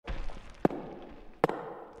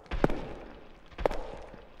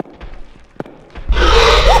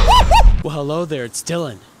Well, hello there, it's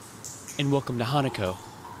Dylan, and welcome to Hanako.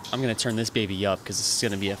 I'm gonna turn this baby up because this is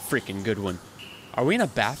gonna be a freaking good one. Are we in a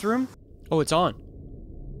bathroom? Oh, it's on.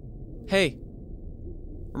 Hey,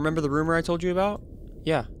 remember the rumor I told you about?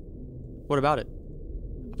 Yeah. What about it?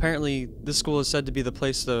 Apparently, this school is said to be the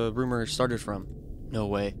place the rumor started from. No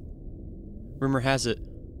way. Rumor has it,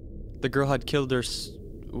 the girl had killed her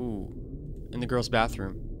in the girl's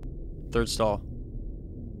bathroom. Third stall.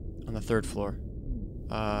 On the third floor.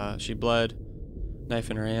 She bled.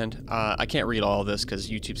 Knife in her hand. I can't read all of this because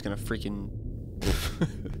YouTube's gonna freaking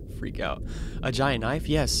freak out. A giant knife?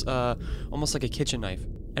 Yes, almost like a kitchen knife.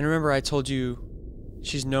 And remember I told you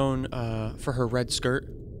she's known for her red skirt?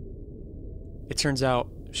 It turns out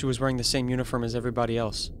she was wearing the same uniform as everybody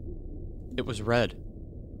else. It was red.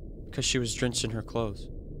 Because she was drenched in her clothes.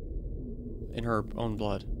 In her own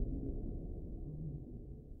blood.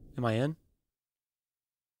 Am I in?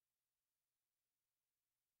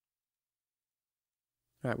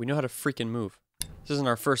 Alright, we know how to freaking move. This isn't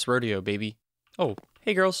our first rodeo, baby. Oh,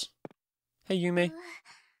 hey girls. Hey Yume.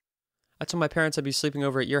 I told my parents I'd be sleeping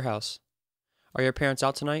over at your house. Are your parents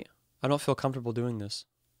out tonight? I don't feel comfortable doing this.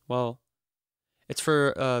 Well, it's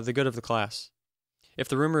for the good of the class. If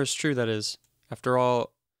the rumor is true, that is. After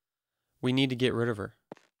all, we need to get rid of her.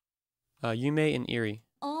 Yume and Eri.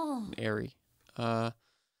 Oh. Eri.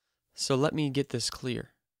 So let me get this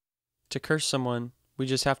clear. To curse someone, we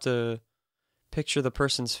just have to picture the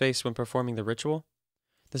person's face when performing the ritual?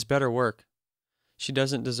 This better work. She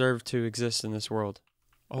doesn't deserve to exist in this world.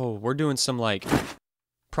 Oh, we're doing some, like,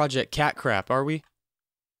 Project Cat crap, are we?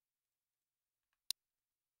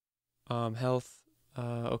 Health.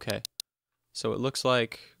 Okay. So it looks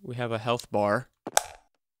like we have a health bar.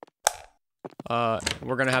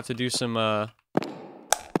 We're gonna have to do some,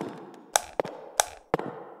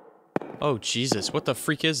 Oh, Jesus. What the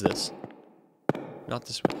freak is this? Not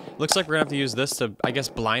this way. Looks like we're gonna have to use this to, I guess,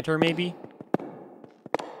 blind her, maybe?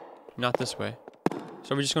 Not this way.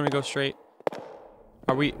 So we're just gonna go straight?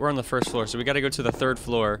 We're on the first floor, so we gotta go to the third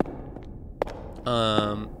floor.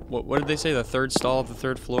 What did they say? The third stall of the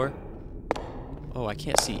third floor? Oh, I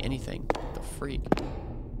can't see anything. What the freak?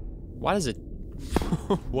 Why does it...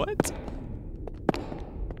 What?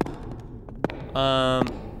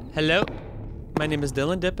 Hello? My name is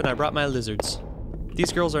Dylan Dip, and I brought my lizards.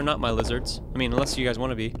 These girls are not my lizards. I mean, unless you guys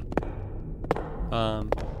want to be.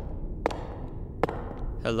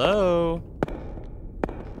 Hello?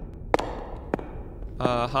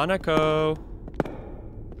 Hanako?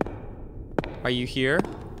 Are you here?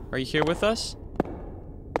 Are you here with us?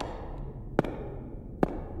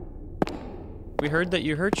 We heard that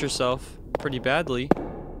you hurt yourself pretty badly.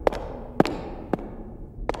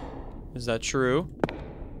 Is that true?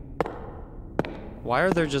 Why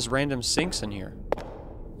are there just random sinks in here?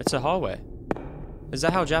 It's a hallway. Is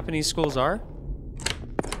that how Japanese schools are?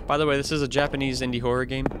 By the way, this is a Japanese indie horror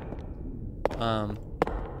game.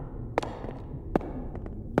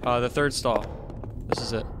 The third stall. This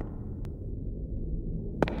is it.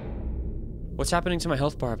 What's happening to my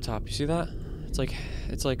health bar up top? You see that?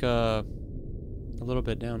 It's like a little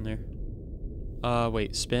bit down there.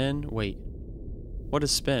 Wait, spin? Wait. What is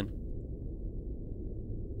spin?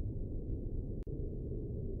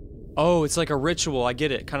 Oh, it's like a ritual. I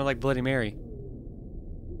get it. Kind of like Bloody Mary.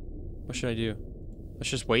 What should I do? Let's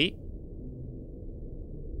just wait.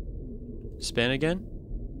 Spin again?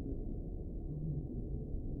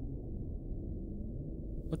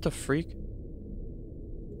 What the freak?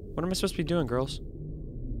 What am I supposed to be doing, girls?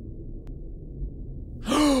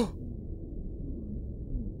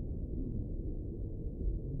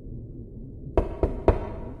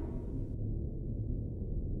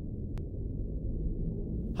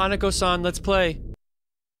 Hanako-san, let's play.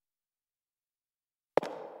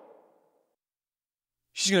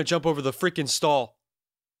 She's gonna jump over the freaking stall.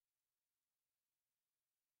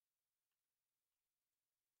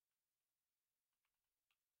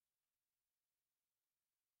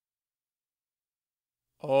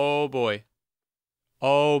 Oh boy.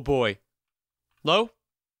 Oh boy. Low?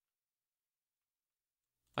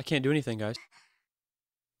 I can't do anything, guys.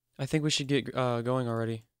 I think we should get going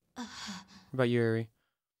already. What about you, Eri?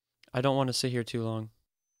 I don't want to sit here too long.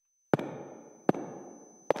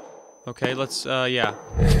 Okay, let's, yeah.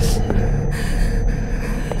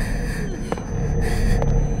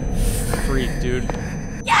 Freak, dude.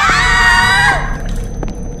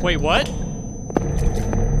 Wait, what?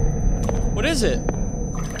 What is it?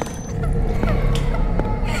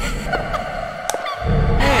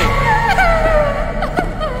 Hey!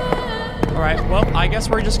 Alright, well, I guess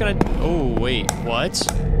we're just gonna... Oh, wait, what?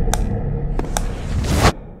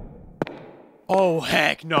 Oh,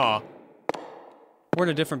 heck nah. We're in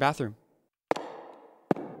a different bathroom.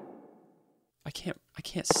 I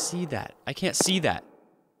can't see that. I can't see that.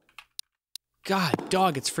 God,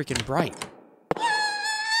 dog, it's freaking bright.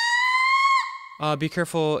 Be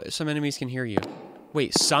careful, some enemies can hear you.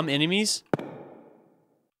 Wait, some enemies?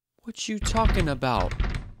 What you talking about?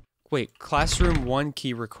 Wait, classroom 1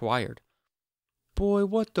 key required. Boy,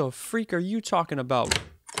 what the freak are you talking about?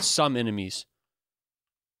 Some enemies.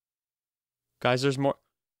 Guys, there's more.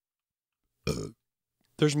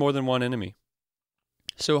 There's more than one enemy.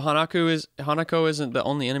 So Hanako isn't the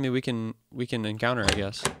only enemy we can encounter, I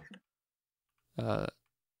guess.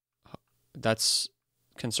 That's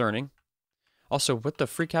concerning. Also, what the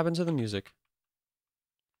freak happened to the music?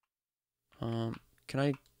 Can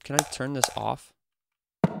I turn this off?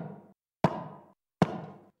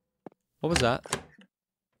 What was that?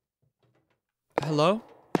 Hello?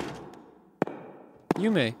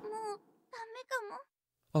 Yume.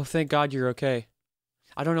 Oh, thank God you're okay.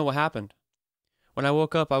 I don't know what happened. When I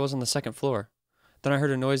woke up, I was on the 2nd floor. Then I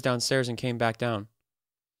heard a noise downstairs and came back down.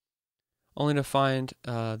 Only to find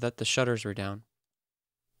that the shutters were down.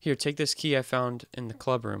 Here, take this key I found in the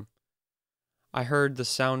club room. I heard the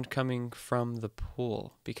sound coming from the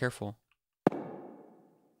pool. Be careful.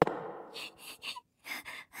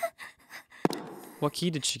 What key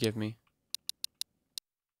did she give me?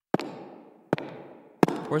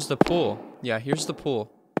 Where's the pool? Yeah, here's the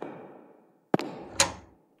pool.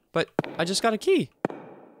 But I just got a key.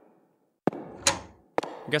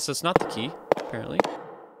 I guess that's not the key, apparently.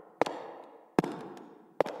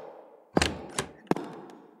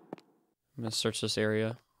 I'm gonna search this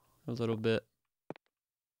area a little bit.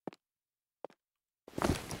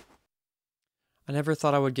 I never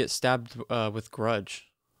thought I would get stabbed with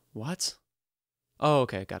grudge. What? Oh,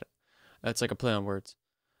 okay, got it. That's like a play on words.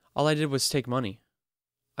 All I did was take money.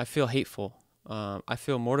 I feel hateful. I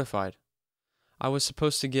feel mortified. I was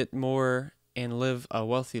supposed to get more and live a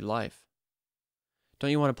wealthy life. Don't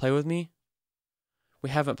you want to play with me? We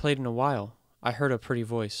haven't played in a while. I heard a pretty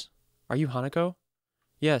voice. Are you Hanako?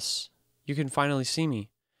 Yes. You can finally see me.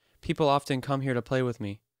 People often come here to play with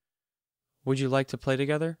me. Would you like to play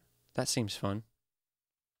together? That seems fun.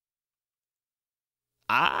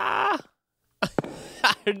 Ah!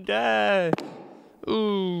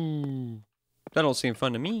 Ooh. That don't seem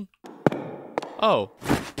fun to me. Oh.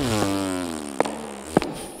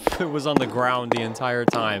 It was on the ground the entire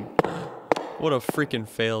time. What a freaking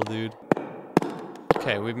fail, dude.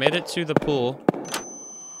 Okay, we've made it to the pool.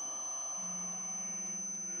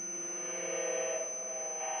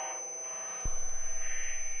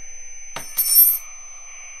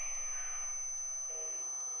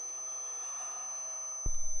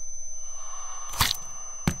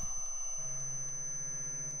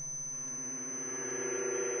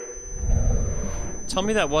 Tell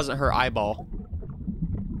me that wasn't her eyeball.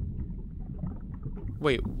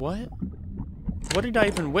 Wait, what? What did I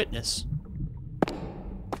even witness?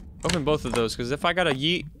 Open both of those, because if I gotta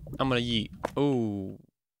yeet, I'm gonna yeet. Oh.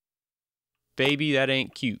 Baby, that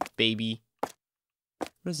ain't cute, baby.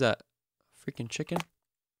 What is that? Freaking chicken?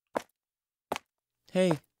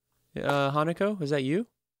 Hey, Hanako, is that you?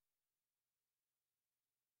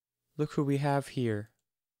 Look who we have here.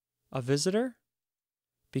 A visitor?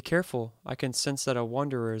 Be careful, I can sense that a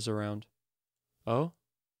wanderer is around. Oh?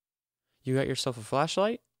 You got yourself a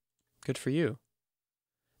flashlight? Good for you.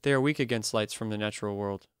 They are weak against lights from the natural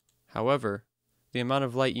world. However, the amount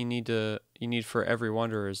of light you need for every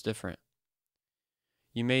wanderer is different.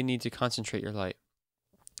 You may need to concentrate your light.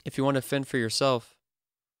 If you want to fend for yourself,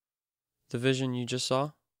 the vision you just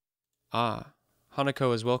saw? Ah,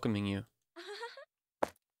 Hanako is welcoming you.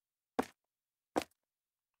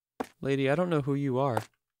 Lady, I don't know who you are,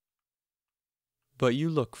 but you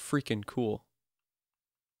look freaking cool.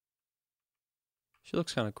 She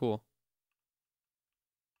looks kind of cool.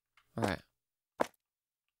 Alright.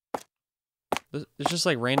 There's just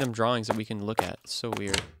like random drawings that we can look at. It's so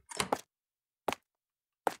weird.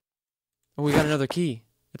 Oh, we got another key.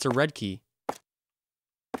 It's a red key.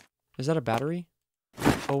 Is that a battery?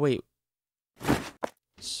 Oh, wait.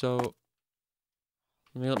 So,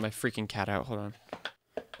 let me let my freaking cat out. Hold on.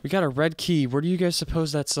 We got a red key. Where do you guys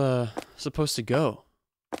suppose that's supposed to go?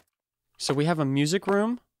 So we have a music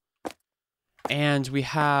room. And we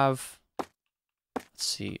have, let's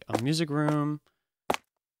see, a music room.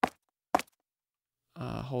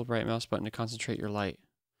 Hold right mouse button to concentrate your light.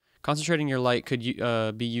 Concentrating your light could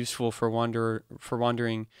be useful for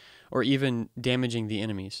wandering or even damaging the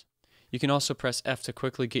enemies. You can also press F to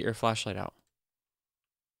quickly get your flashlight out.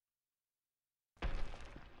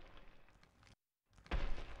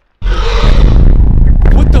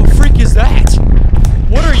 What the freak is that?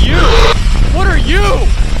 What are you? What are you?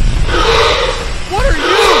 What are you?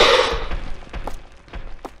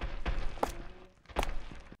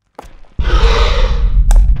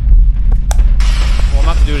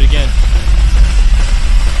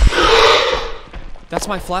 That's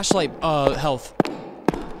my flashlight, health.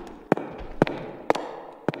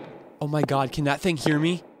 Oh my god, can that thing hear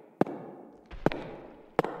me?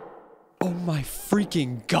 Oh my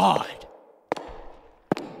freaking god.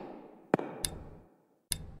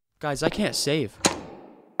 Guys, I can't save.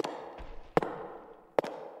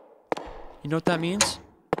 You know what that means?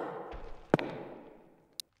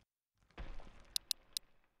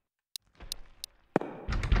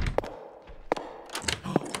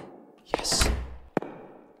 Yes.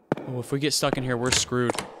 Oh, if we get stuck in here, we're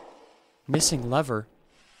screwed. Missing lever?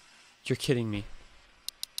 You're kidding me.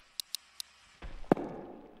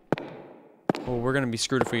 Oh, we're gonna be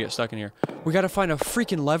screwed if we get stuck in here. We gotta find a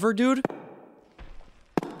freaking lever, dude?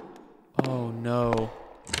 Oh, no.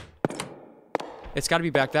 It's gotta be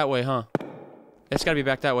back that way, huh? It's gotta be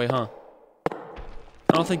back that way, huh?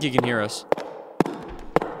 I don't think he can hear us.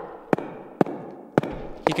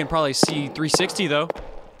 He can probably see 360, though.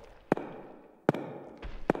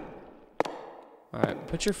 Alright,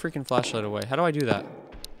 put your freaking flashlight away. How do I do that?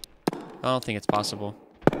 I don't think it's possible.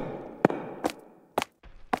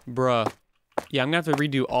 Bruh. Yeah, I'm gonna have to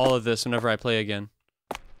redo all of this whenever I play again.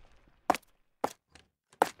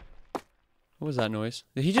 What was that noise?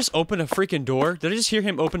 Did he just open a freaking door? Did I just hear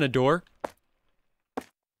him open a door?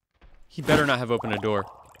 He better not have opened a door.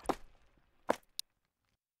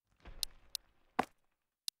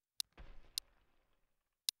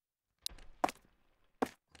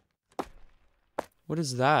 What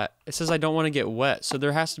is that? It says I don't want to get wet, so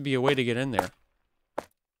there has to be a way to get in there.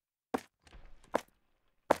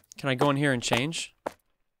 Can I go in here and change?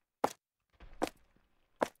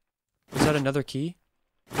 Is that another key?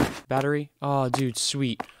 Battery? Oh, dude,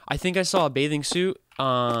 sweet. I think I saw a bathing suit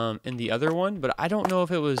in the other one, but I don't know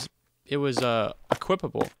if it was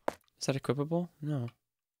equipable. Is that equipable? No.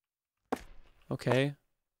 Okay.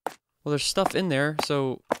 Well, there's stuff in there,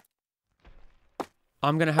 so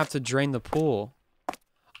I'm gonna have to drain the pool.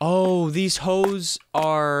 Oh, these hose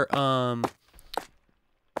are I'm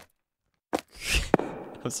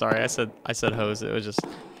sorry, I said hose. It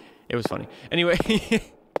was funny. Anyway, dude,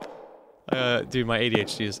 my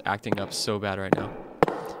ADHD is acting up so bad right now.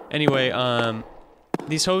 Anyway,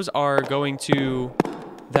 these hose are going to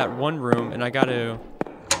that one room, and I gotta.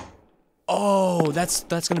 Oh, that's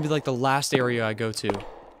gonna be like the last area I go to.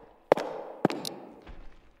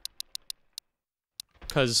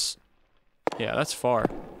 Cause, yeah, that's far,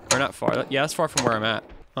 or not far. Yeah, that's far from where I'm at.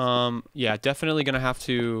 Yeah, definitely gonna have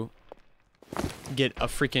to get a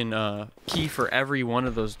freaking key for every one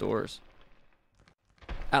of those doors.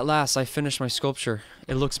 At last, I finished my sculpture.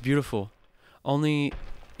 It looks beautiful. Only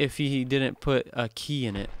if he didn't put a key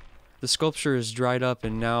in it. The sculpture is dried up,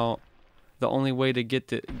 and now the only way to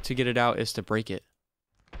get it out is to break it.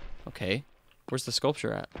 Okay, where's the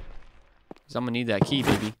sculpture at? 'Cause I'm gonna need that key,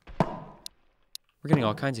 baby. We're getting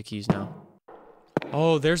all kinds of keys now.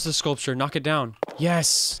 Oh, there's the sculpture. Knock it down.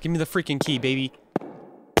 Yes! Give me the freaking key, baby.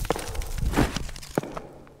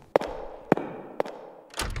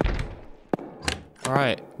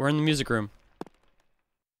 Alright, we're in the music room.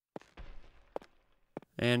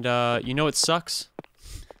 And, you know what sucks?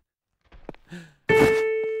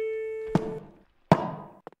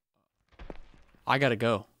 I gotta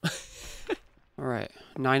go. Alright,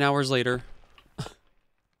 9 hours later.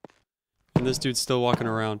 And this dude's still walking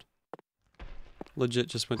around. Legit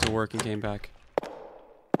just went to work and came back.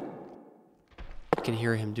 I can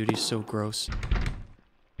hear him, dude. He's so gross.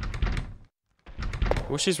 I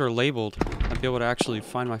wish these were labeled. I'd be able to actually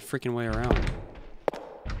find my freaking way around.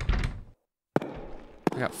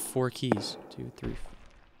 I got 4 keys. 2, 3.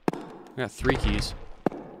 I got 3 keys.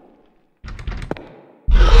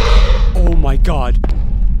 Oh my god.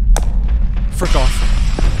 Frick off.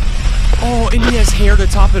 Oh, and he has hair to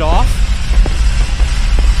top it off?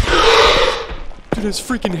 Dude, his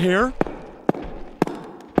freaking hair?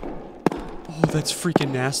 Oh, that's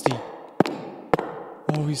freaking nasty.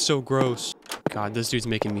 Oh, he's so gross. God, this dude's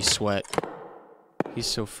making me sweat. He's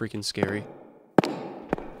so freaking scary.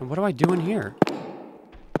 And what do I do in here?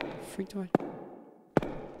 Freak do I...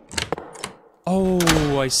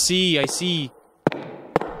 Oh, I see, I see.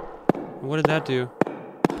 What did that do?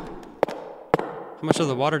 How much of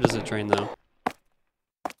the water does it drain, though?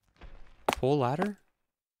 Pull ladder?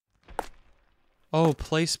 Oh,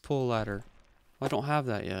 place pull ladder. I don't have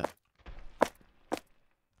that yet.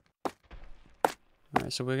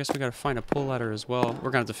 Alright, so I guess we gotta find a pull ladder as well.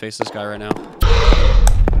 We're gonna have to face this guy right now.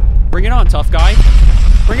 Bring it on, tough guy!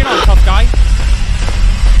 Bring it on, tough guy!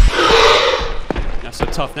 Not so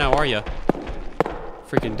tough now, are ya?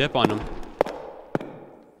 Freaking dip on him.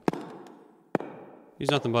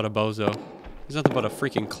 He's nothing but a bozo. He's nothing but a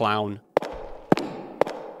freaking clown.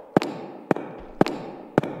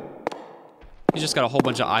 He's just got a whole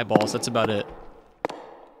bunch of eyeballs. That's about it.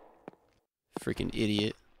 Freaking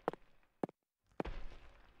idiot.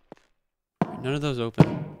 None of those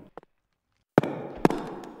open.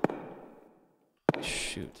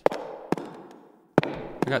 Shoot.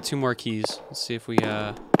 I got 2 more keys. Let's see if we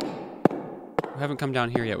haven't come down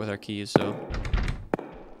here yet with our keys, so.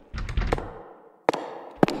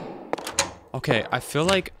 Okay, I feel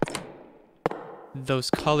like those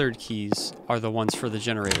colored keys are the ones for the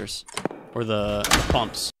generators. Or the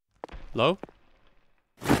pumps. Low?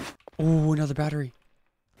 Oh, another battery.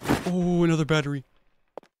 Oh, another battery.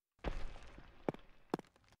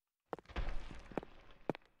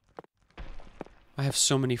 I have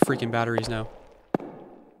so many freaking batteries now.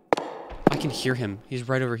 I can hear him. He's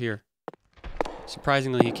right over here.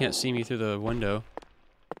 Surprisingly, he can't see me through the window.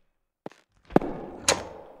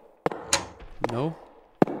 No.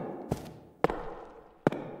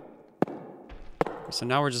 So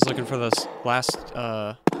now we're just looking for this last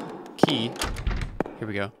key. Here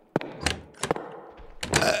we go.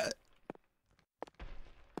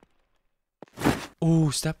 Oh,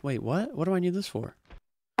 step. Wait, what? What do I need this for?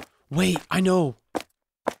 Wait, I know.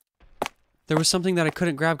 There was something that I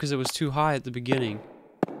couldn't grab because it was too high at the beginning.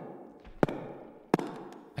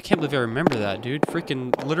 I can't believe I remember that, dude.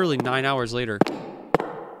 Freaking literally 9 hours later.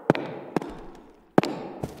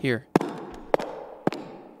 Here.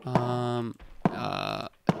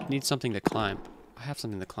 Need something to climb. I have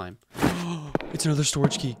something to climb. It's another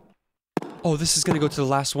storage key. Oh, this is gonna go to the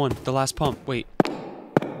last one. The last pump. Wait.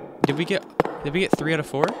 Did we get 3 out of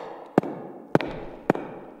 4?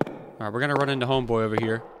 Alright, we're gonna run into homeboy over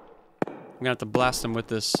here. I'm gonna have to blast him with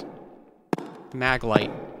this mag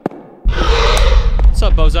light. What's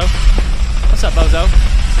up, bozo? What's up, bozo?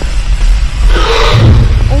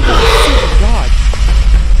 Oh my god!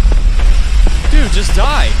 Dude, just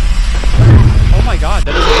die! Oh my god,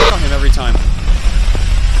 that doesn't work on him every time.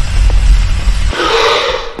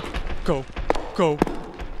 Go. Go.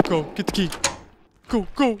 Go. Get the key. Go,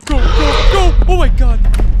 go, go, go, go! Oh my god!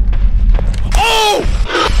 Oh!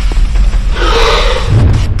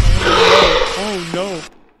 Oh no!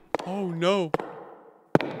 Oh no!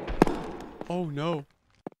 Oh no!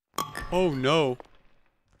 Oh no!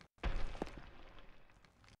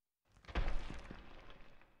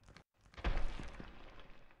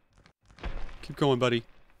 Keep going, buddy.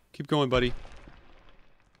 Keep going, buddy.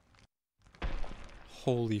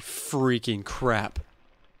 Holy freaking crap.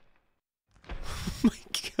 Oh my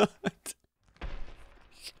god.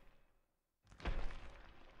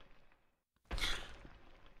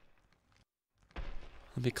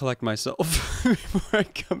 Let me collect myself before I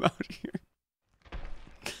come out here.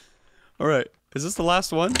 Alright, is this the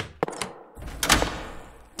last one?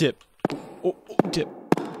 Dip. Oh, dip.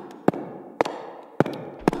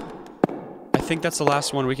 I think that's the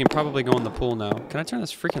last one. We can probably go in the pool now. Can I turn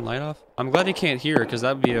this freaking light off? I'm glad he can't hear, because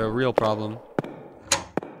that would be a real problem.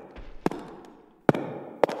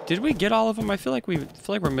 Did we get all of them? I feel like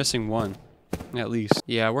we're missing one. At least.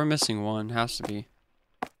 Yeah, we're missing one. Has to be.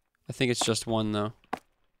 I think it's just one, though.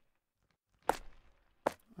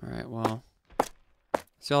 Alright, well.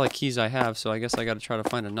 That's all the keys I have, so I guess I gotta try to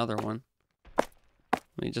find another one.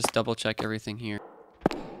 Let me just double check everything here.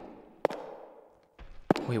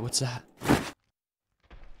 Wait, what's that?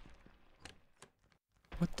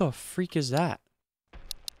 What the freak is that?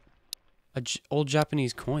 Old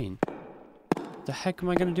Japanese coin. What the heck am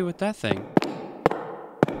I gonna do with that thing?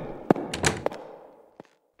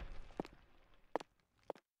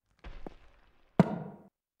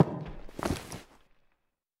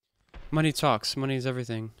 Money talks. Money is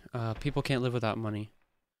everything. People can't live without money.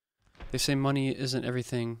 They say money isn't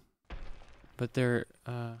everything, but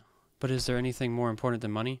is there anything more important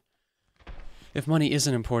than money? If money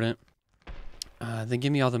isn't important, then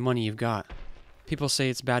give me all the money you've got. People say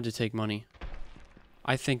it's bad to take money.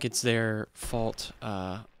 I think it's their fault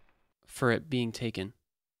for it being taken.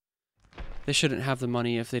 They shouldn't have the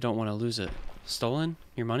money if they don't want to lose it. Stolen?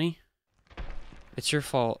 Your money? It's your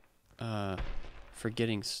fault for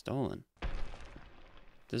getting stolen.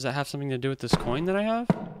 Does that have something to do with this coin that I have?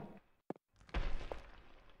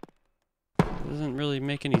 Doesn't really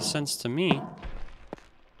make any sense to me.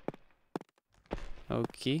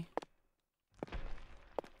 Okay.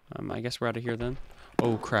 I guess we're out of here then.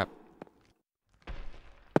 Oh crap.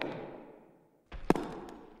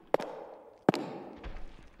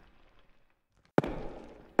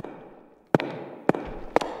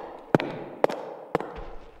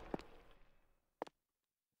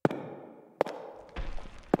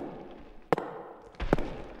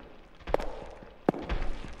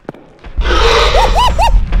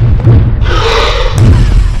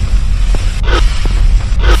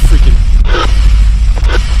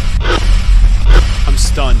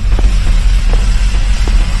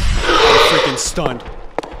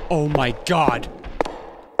 god.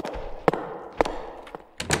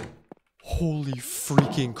 Holy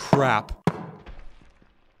freaking crap.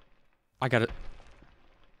 I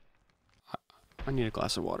need a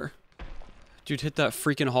glass of water. Dude hit that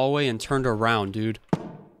freaking hallway and turned around, dude.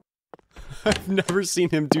 I've never seen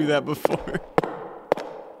him do that before.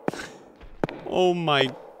 Oh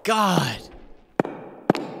my god.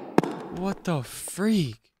 What the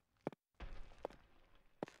freak?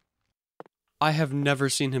 I have never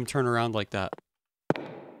seen him turn around like that.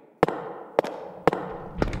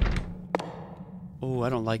 Oh, I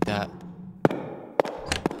don't like that.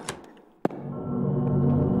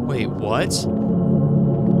 Wait, what?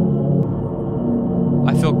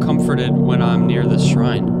 I feel comforted when I'm near this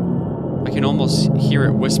shrine. I can almost hear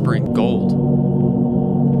it whispering gold.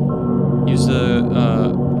 Use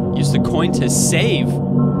the coin to save.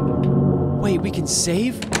 Wait, we can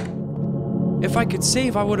save? If I could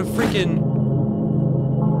save, I would have freaking...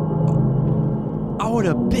 I would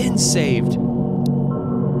have been saved.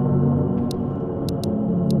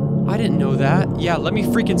 I didn't know that. Yeah, let me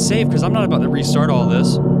freaking save, because I'm not about to restart all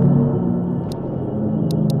this.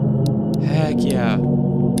 Heck yeah.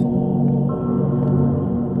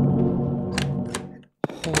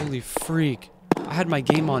 Holy freak. I had my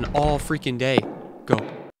game on all freaking day. Go.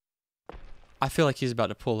 I feel like he's about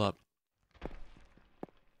to pull up.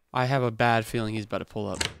 I have a bad feeling he's about to pull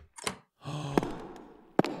up.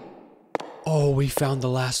 Oh, we found the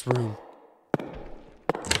last room.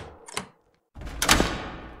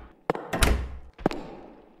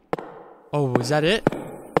 Oh, is that it?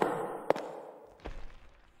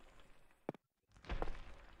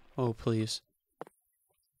 Oh, please.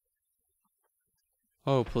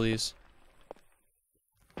 Oh, please.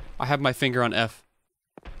 I have my finger on F.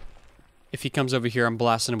 If he comes over here, I'm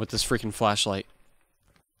blasting him with this freaking flashlight.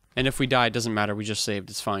 And if we die, it doesn't matter. We just saved.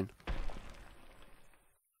 It's fine.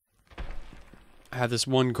 I have this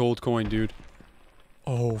one gold coin, dude.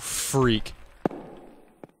 Oh, freak.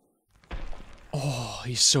 Oh,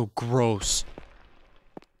 he's so gross.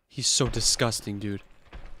 He's so disgusting, dude.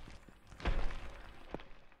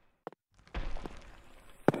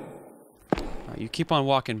 Alright, you keep on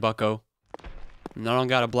walking, bucko. And I don't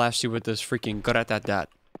gotta blast you with this freaking gratatat.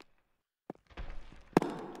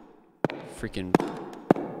 Freaking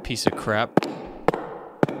piece of crap.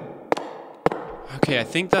 Okay, I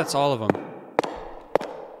think that's all of them.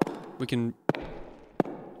 We can...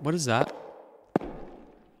 What is that?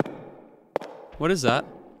 What is that?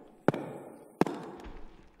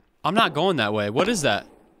 I'm not going that way. What is that?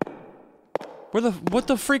 What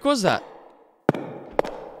the freak was that?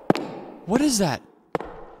 What is that?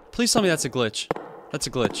 Please tell me that's a glitch. That's a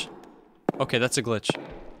glitch. Okay, that's a glitch.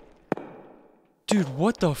 Dude,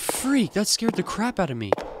 what the freak? That scared the crap out of me.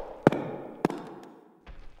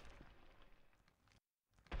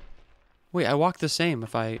 Wait, I walk the same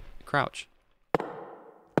if I crouch.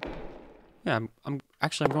 Yeah, I'm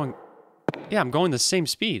going... Yeah, I'm going the same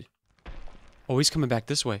speed. Oh, he's coming back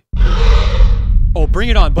this way. Oh, bring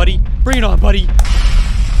it on, buddy. Bring it on, buddy.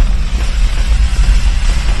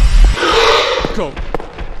 Go.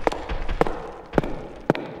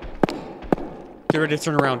 Get ready to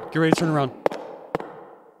turn around. Get ready to turn around.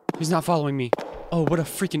 He's not following me. Oh, what a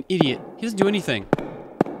freaking idiot. He doesn't do anything.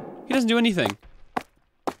 He doesn't do anything.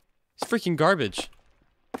 He's freaking garbage.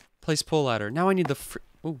 Place pull ladder. Now I need the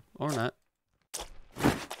ooh, or not.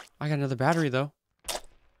 I got another battery, though.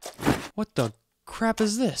 What the crap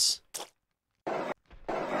is this?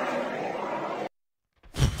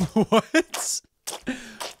 What?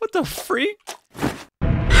 What the freak?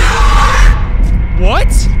 What?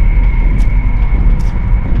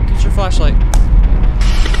 Get your flashlight.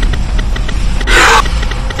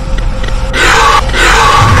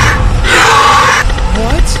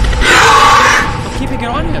 What? I'm keeping it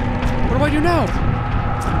on him. What do I do now?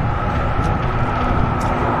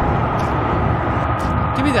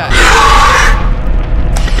 Give me that.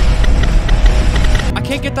 I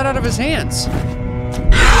can't get that out of his hands.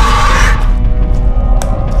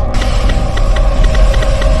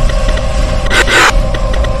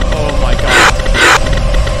 Oh my god.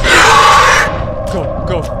 Go,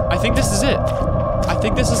 go. I think this is it. I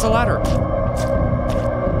think this is the ladder.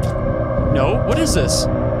 No? What is this?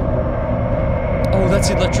 Oh, that's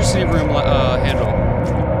the electricity room handle.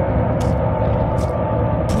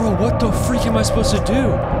 Bro, what the freak am I supposed to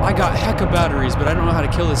do? I got hecka batteries, but I don't know how to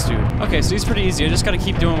kill this dude. Okay, so he's pretty easy. I just gotta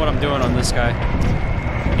keep doing what I'm doing on this guy.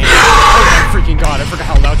 And, oh my freaking god, I forgot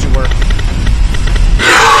how loud you were.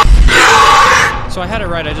 So I had it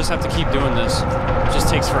right, I just have to keep doing this. It just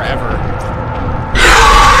takes forever.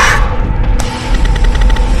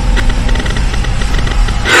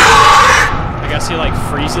 I guess he like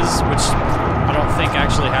freezes, which I don't think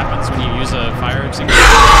actually happens when you use a fire extinguisher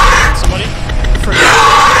on somebody.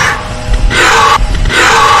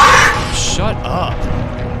 Shut up.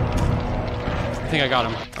 I think I got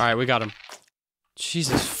him. Alright, we got him.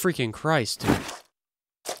 Jesus freaking Christ, dude.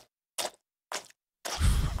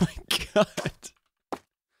 Oh my god.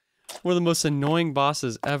 One of the most annoying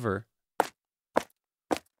bosses ever.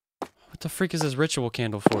 What the freak is this ritual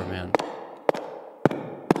candle for, man?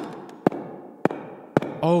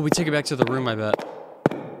 Oh, we take it back to the room, I bet.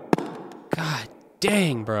 God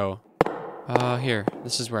dang, bro. Here.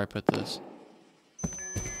 This is where I put this.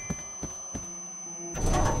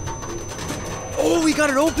 Oh, we got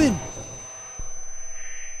it open!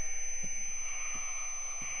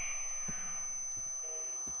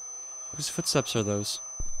 Whose footsteps are those?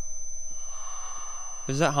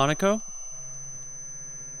 Is that Hanako?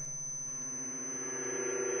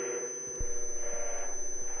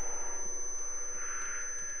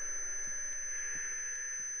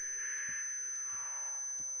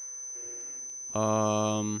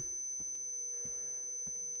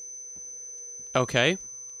 Okay.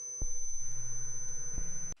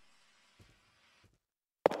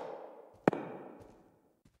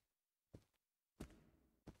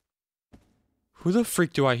 Who the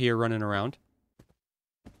freak do I hear running around?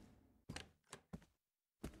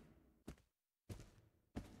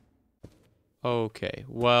 Okay,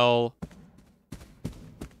 well...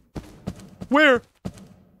 Where?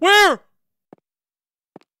 Where?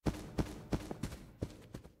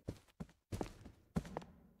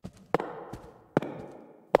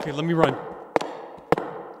 Okay, let me run.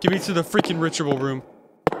 Give me to the freaking ritual room.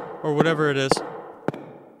 Or whatever it is.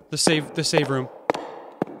 The save room.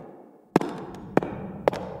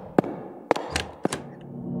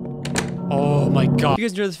 Oh my god. If you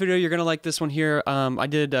guys enjoyed this video, you're gonna like this one here. I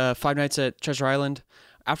did 5 Nights at Treasure Island.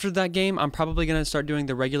 After that game, I'm probably gonna start doing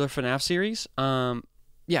the regular FNAF series.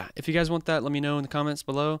 Yeah, if you guys want that, let me know in the comments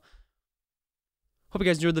below. Hope you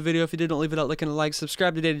guys enjoyed the video. If you did, don't leave it out, like and a like.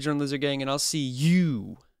 Subscribe today to join the Lizard Gang, and I'll see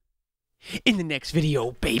you in the next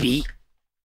video, baby.